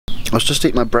I was just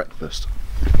eating my breakfast.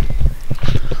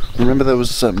 Remember there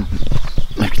was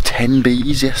maybe 10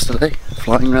 bees yesterday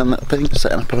flying around that thing,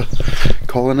 setting up a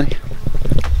colony?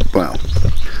 Well,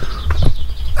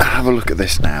 have a look at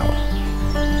this now.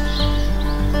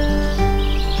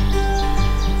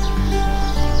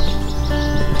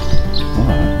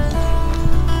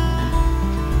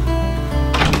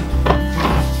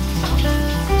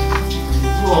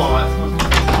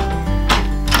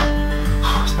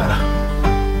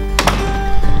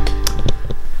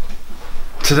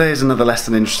 Today is another less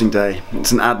than interesting day.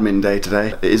 It's an admin day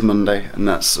today. It is Monday, and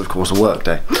that's of course a work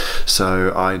day.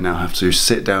 So I now have to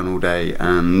sit down all day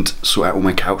and sort out all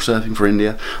my couch surfing for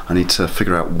India. I need to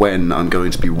figure out when I'm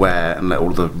going to be where and let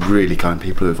all the really kind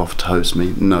people who have offered to host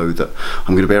me know that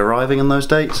I'm going to be arriving on those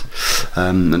dates,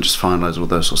 and just finalise all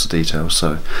those sorts of details.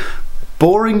 So,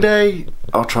 boring day.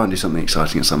 I'll try and do something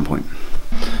exciting at some point.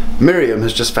 Miriam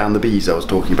has just found the bees I was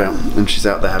talking about, and she's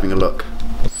out there having a look.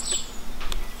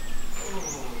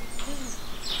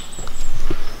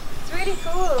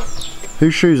 Cool.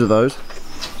 Whose shoes are those?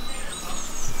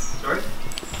 Sorry?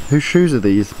 Whose shoes are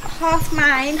these? Half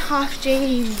mine, half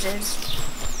James's.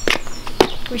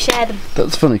 We share them.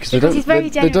 That's funny because they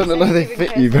don't look like they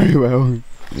fit you very well.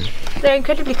 They're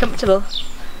incredibly comfortable.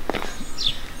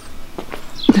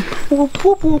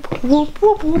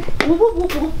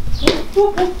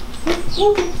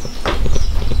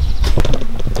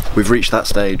 We've reached that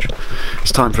stage.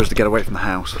 It's time for us to get away from the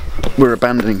house. We're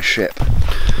abandoning ship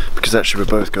because actually we're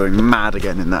both going mad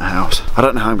again in that house. I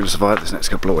don't know how I'm going to survive this next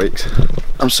couple of weeks.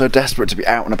 I'm so desperate to be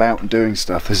out and about and doing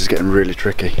stuff. This is getting really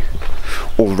tricky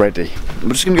already.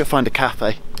 I'm just going to go find a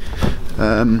cafe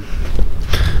and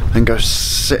go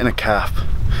sit in a caf.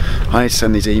 I need to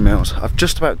send these emails. I've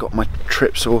just about got my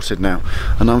trip sorted now,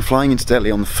 and I'm flying into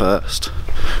Delhi on the 1st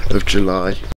of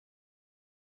July.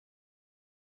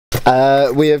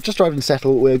 We have just arrived in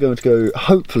Settle. We're going to go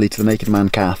hopefully to the Naked Man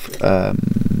Cafe.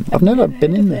 I've never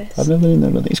been in there. I've never been in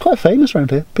there. But it's quite famous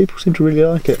around here. People seem to really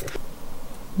like it.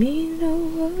 Me no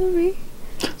worry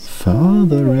For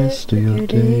the rest of your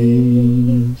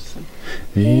days,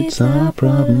 it's our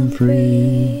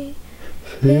problem-free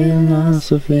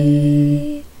philosophy.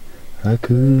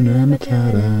 Hakuna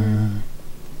Matata.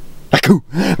 Aku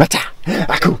Mata.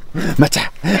 Aku Mata.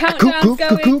 Aku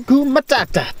Kuku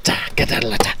Matata.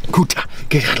 Gadalata. Kuta.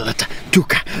 Gadalata.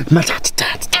 Tuka. Matata.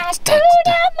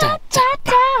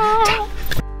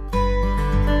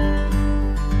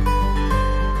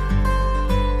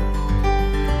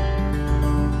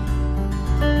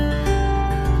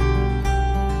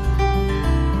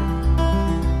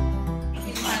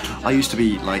 I used to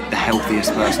be like the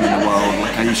healthiest person in the world.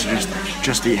 Like I used to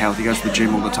just eat healthy, go to the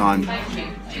gym all the time.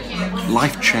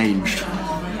 Life changed.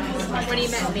 When you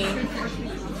met me,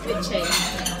 it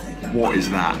changed. What is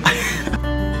that?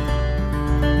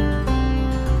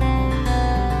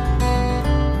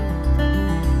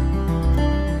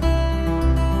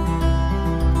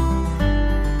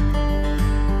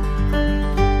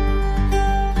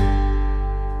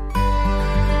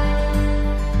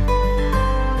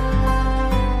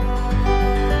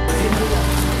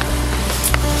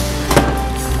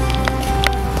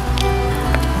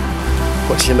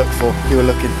 What did you look for? You were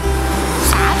looking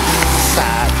sad.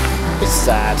 Sad. It's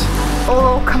sad.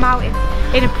 Or come out in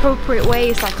inappropriate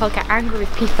ways, like I'll get angry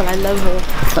with people I love or...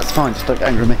 That's fine, just don't get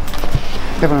angry with me.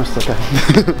 Everyone else is okay.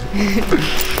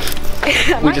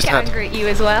 I might get angry at you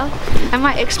as well. I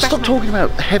might express... Stop talking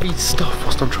about heavy stuff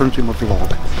whilst I'm trying to do my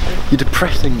vlog. You're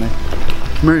depressing me.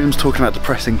 Miriam's talking about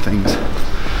depressing things.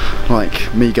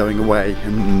 Like me going away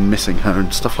and missing her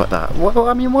and stuff like that. Well,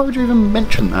 I mean, why would you even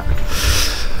mention that?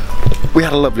 We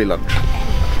had a lovely lunch.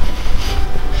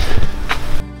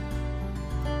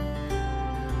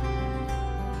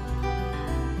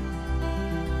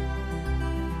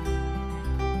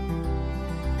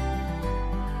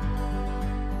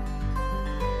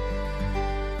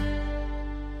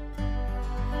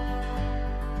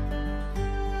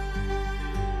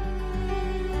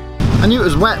 I knew it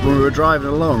was wet when we were driving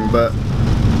along, but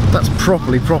that's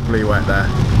properly wet there.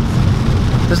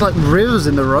 There's like rivers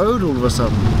in the road all of a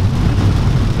sudden.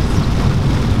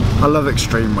 I love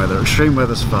extreme weather. Extreme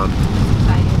weather's fun.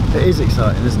 It is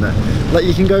exciting, isn't it? Like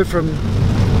you can go from,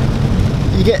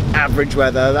 you get average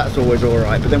weather, that's always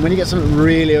alright, but then when you get something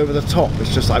really over the top,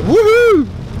 it's just like woohoo!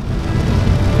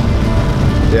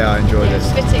 Yeah, I enjoy this.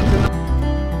 It's fitting.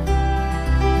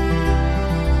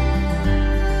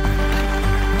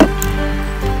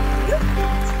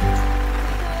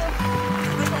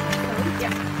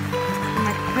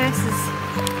 My purse is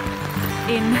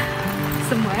in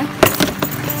somewhere.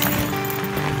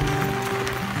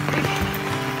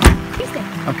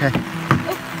 Okay.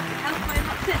 Oh,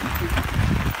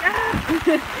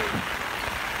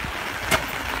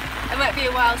 It might be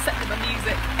a while setting my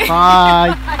music.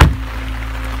 Bye.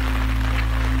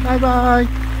 Bye bye.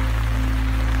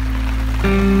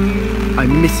 I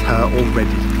miss her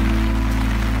already.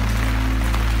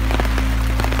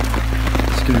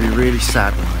 It's going to be really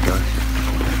sad when I go.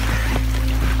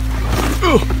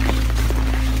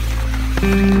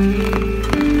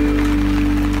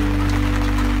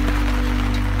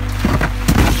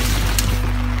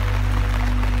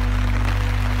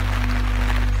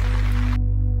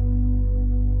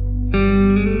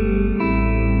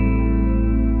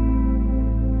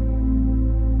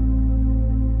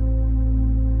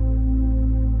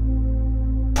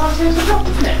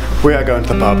 We are going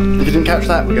to the pub. If you didn't catch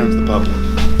that, we're going to the pub.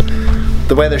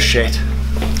 The weather's shit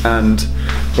and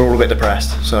we're all a bit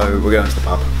depressed, so we're going to the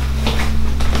pub.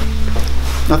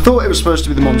 I thought it was supposed to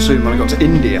be the monsoon when I got to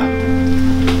India.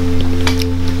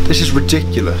 This is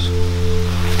ridiculous.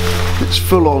 It's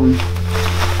full on,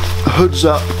 hoods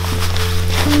up,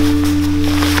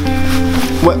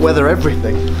 wet weather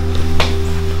everything.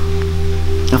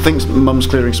 I think Mum's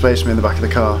clearing space for me in the back of the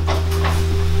car.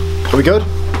 Are we good?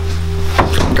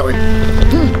 I'm going.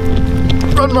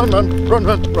 Run, run, run, run,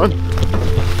 run, run,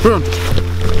 run.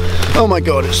 Oh my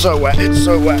god, it's so wet, it's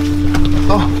so wet.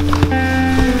 Oh.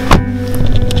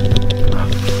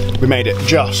 We made it,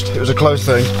 just. It was a close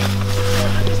thing.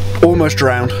 Almost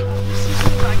drowned.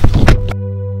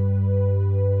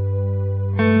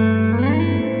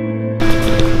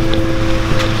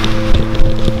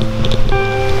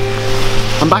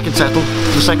 I'm back in Settle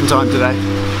for the second time today.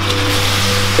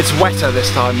 It's wetter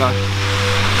this time though.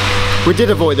 We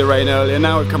did avoid the rain earlier,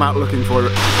 now we've come out looking for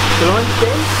it. The line's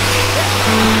been?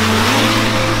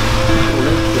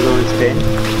 The line's been.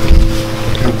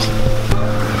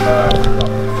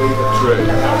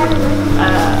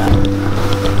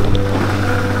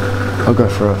 I'll go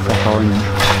for a fresh orange.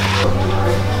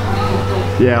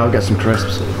 Yeah, I'll get some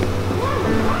crisps.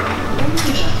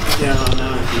 Yeah, I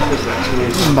know. Because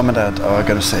that's Mum and Dad are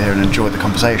going to sit here and enjoy the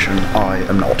conversation. I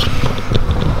am not.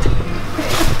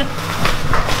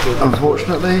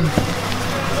 Unfortunately.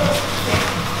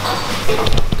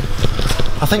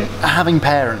 I think having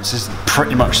parents is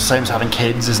pretty much the same as having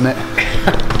kids, isn't it?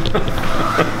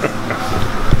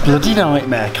 Bloody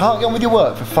nightmare. Can't get on with your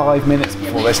work for 5 minutes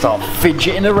before they start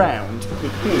fidgeting around.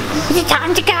 Is it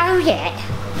time to go yet?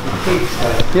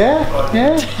 Yeah?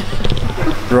 Yeah?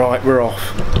 Right, we're off.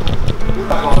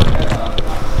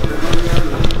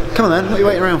 Come on then, what are you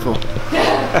waiting around for?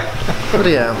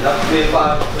 Bloody hell.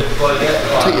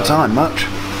 Take your time, much.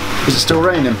 Is it still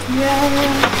raining?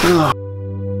 Yeah. Oh.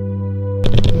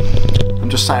 I'm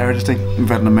just sat here editing. We've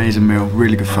had an amazing meal,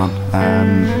 really good fun.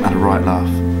 Had a right laugh.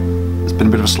 It's been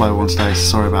a bit of a slow one today, so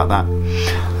sorry about that.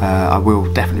 I will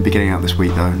definitely be getting out this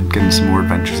week though and getting some more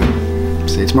adventures in.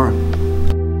 See you tomorrow.